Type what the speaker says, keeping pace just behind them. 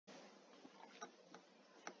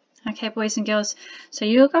Okay, boys and girls, so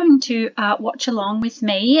you're going to watch along with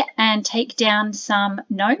me and take down some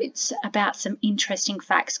notes about some interesting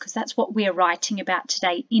facts, because that's what we're writing about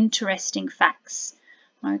today, interesting facts.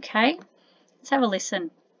 Okay, let's have a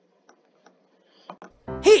listen.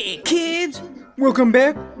 Hey kids! Welcome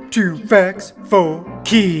back to Facts for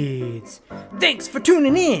Kids. Thanks for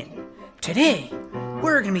tuning in. Today,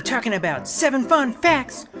 we're going to be talking about 7 fun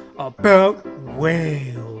facts about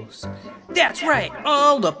whales. That's right,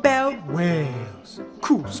 all about whales.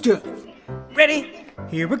 Cool stuff. Ready?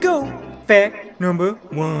 Here we go. Fact number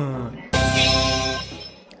 1.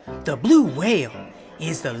 The blue whale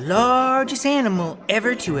is the largest animal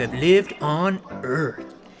ever to have lived on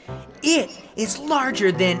Earth. It is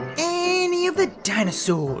larger than any of the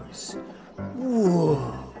dinosaurs.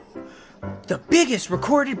 Whoa. The biggest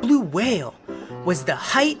recorded blue whale was the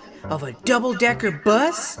height of a double-decker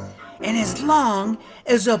bus and as long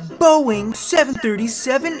as a Boeing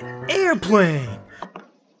 737 airplane.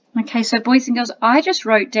 Okay, so boys and girls, I just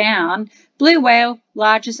wrote down blue whale,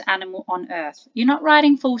 largest animal on Earth. You're not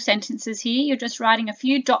writing full sentences here. You're just writing a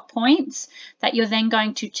few dot points that you're then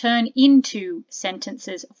going to turn into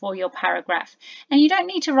sentences for your paragraph. And you don't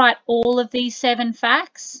need to write all of these 7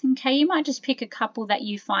 facts. Okay, you might just pick a couple that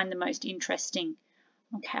you find the most interesting.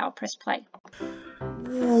 Okay, I'll press play.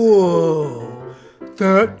 Whoa,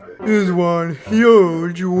 that is one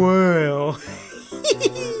huge whale.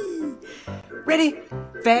 Ready?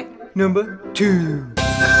 Fact number 2.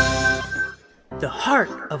 The heart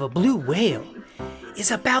of a blue whale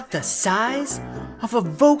is about the size of a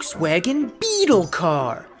Volkswagen Beetle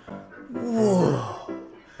car. Whoa.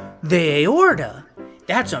 The aorta,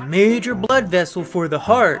 that's a major blood vessel for the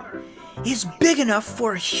heart, is big enough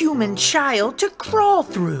for a human child to crawl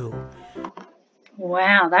through.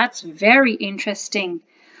 Wow, that's very interesting.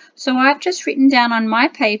 So I've just written down on my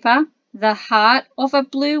paper, the heart of a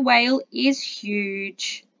blue whale is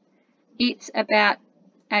huge. It's about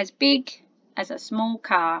as big as a small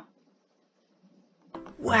car.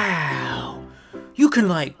 Wow. You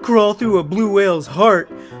can crawl through a blue whale's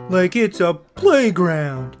heart like it's a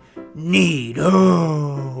playground. Neat.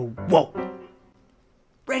 Oh, whoa.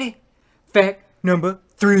 Ready? Fact number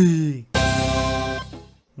 3.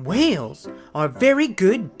 Whales are very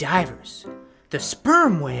good divers. The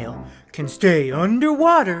sperm whale can stay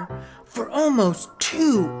underwater for almost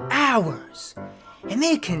 2 hours. And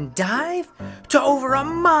they can dive to over a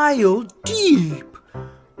mile deep.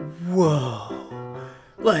 Whoa.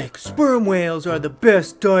 Like sperm whales are the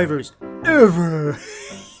best divers ever.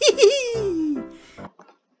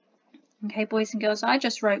 Okay, boys and girls, I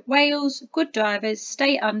just wrote whales, good divers,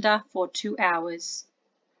 stay under for 2 hours.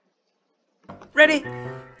 Ready?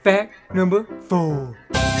 Fact number 4.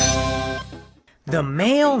 The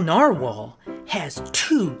male narwhal has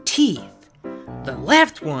 2 teeth. The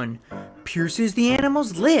left one pierces the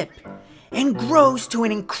animal's lip and grows to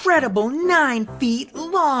an incredible 9 feet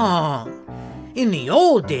long. In the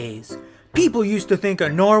old days, people used to think a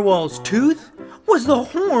narwhal's tooth was the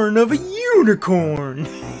horn of a unicorn.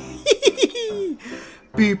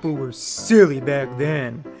 People were silly back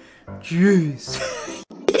then. Jeez.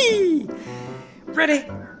 Ready?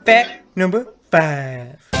 Fact number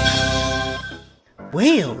 5.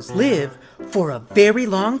 Whales live for a very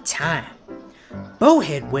long time.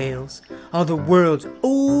 Bowhead whales are the world's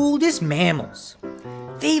oldest mammals.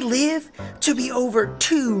 They live to be over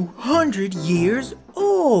 200 years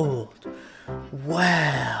old.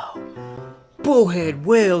 Wow. Bowhead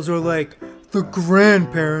whales are like the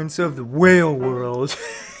grandparents of the whale world.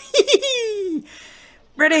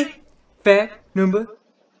 Ready? Fact number.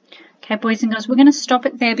 Okay, boys and girls, we're going to stop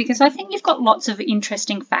it there because I think you've got lots of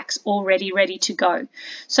interesting facts already ready to go.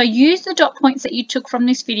 So use the dot points that you took from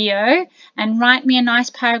this video and write me a nice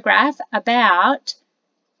paragraph about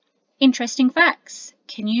interesting facts.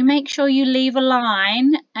 Can you make sure you leave a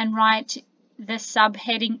line and write the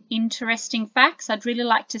subheading interesting facts? I'd really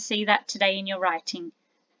like to see that today in your writing.